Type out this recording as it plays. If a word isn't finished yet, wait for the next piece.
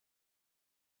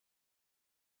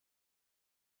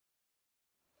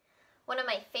One of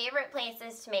my favorite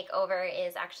places to make over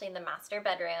is actually the master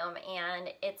bedroom, and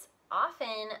it's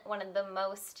often one of the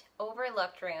most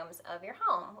overlooked rooms of your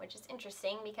home, which is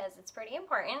interesting because it's pretty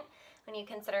important when you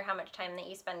consider how much time that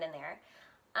you spend in there.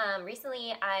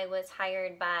 Recently I was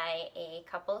hired by a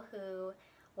couple who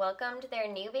welcomed their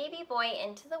new baby boy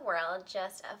into the world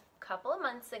just a couple of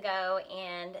months ago,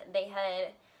 and they had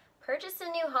purchased a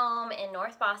new home in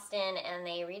North Boston and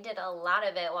they redid a lot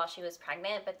of it while she was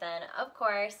pregnant, but then of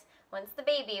course once the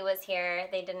baby was here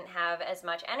they didn't have as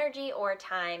much energy or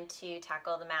time to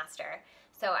tackle the master.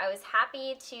 So I was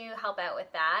happy to help out with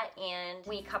that, and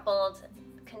we coupled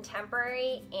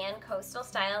contemporary and coastal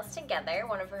styles together.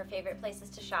 One of her favorite places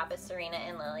to shop is Serena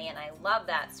and Lily, and I love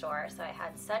that store, so I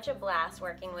had such a blast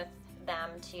working with them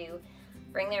to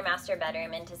bring their master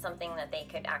bedroom into something that they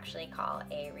could actually call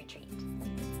a retreat.